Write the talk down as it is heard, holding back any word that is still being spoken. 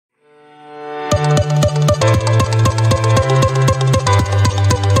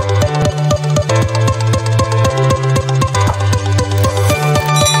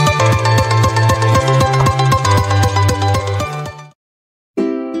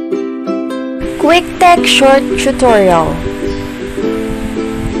QuickTech Short Tutorial.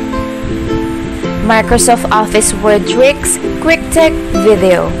 Microsoft Office Word Tricks QuickTech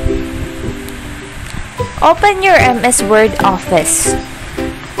Video. Open your MS Word Office.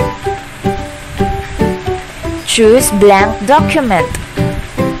 Choose Blank Document.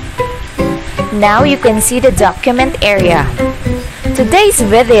 Now you can see the document area. Today's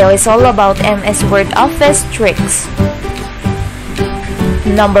video is all about MS Word Office tricks.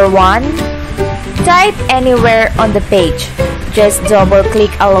 Number 1. Type anywhere on the page. Just double-click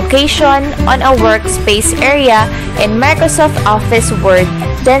a location on a workspace area in Microsoft Office Word,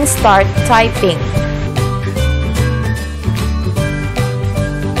 then start typing.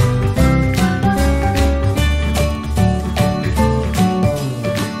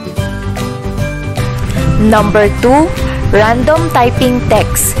 Number 2. Random typing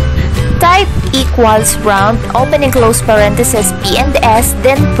text. Type equals round, open and close parentheses, P and S,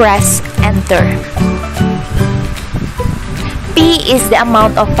 then press Enter. P is the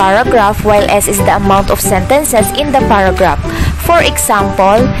amount of paragraph while S is the amount of sentences in the paragraph. For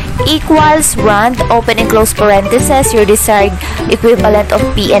example, equals round, open and close parentheses, your desired equivalent of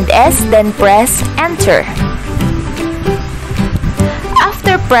P and S, then press Enter.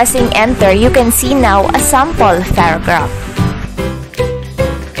 After pressing Enter, you can see now a sample paragraph.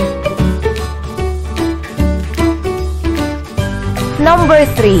 Number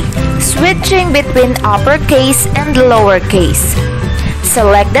 3. Switching between uppercase and lowercase.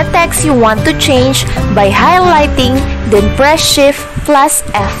 Select the text you want to change by highlighting, then press Shift plus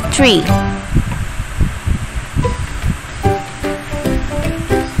F3.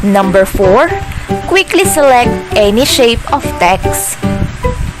 Number 4. Quickly select any shape of text.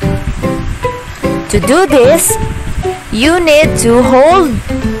 To do this, you need to hold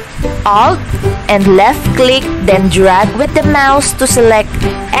Alt and left click, then drag with the mouse to select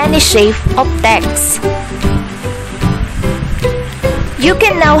any shape of text. You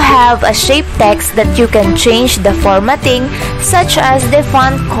can now have a shape text that you can change the formatting, such as the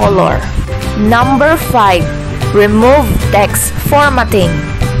font color. Number 5. Remove text formatting.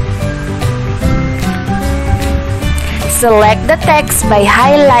 Select the text by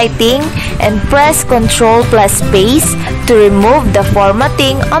highlighting and press Ctrl plus space to remove the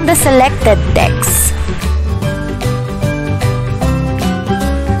formatting on the selected text.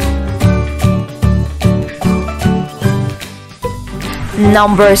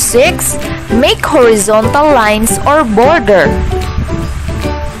 Number 6. Make horizontal lines or border.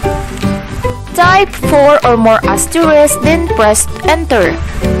 Type 4 or more asterisk, then press Enter.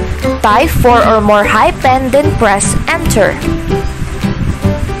 Type 4 or more hyphen, then press Enter.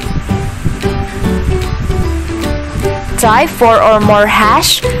 Type 4 or more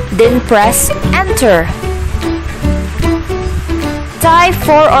hash, then press Enter. Type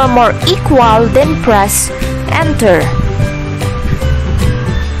 4 or more equal, then press Enter.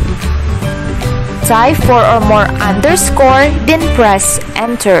 Type 4 or more underscore, then press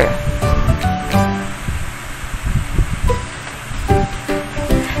Enter.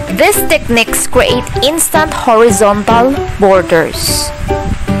 These techniques create instant horizontal borders.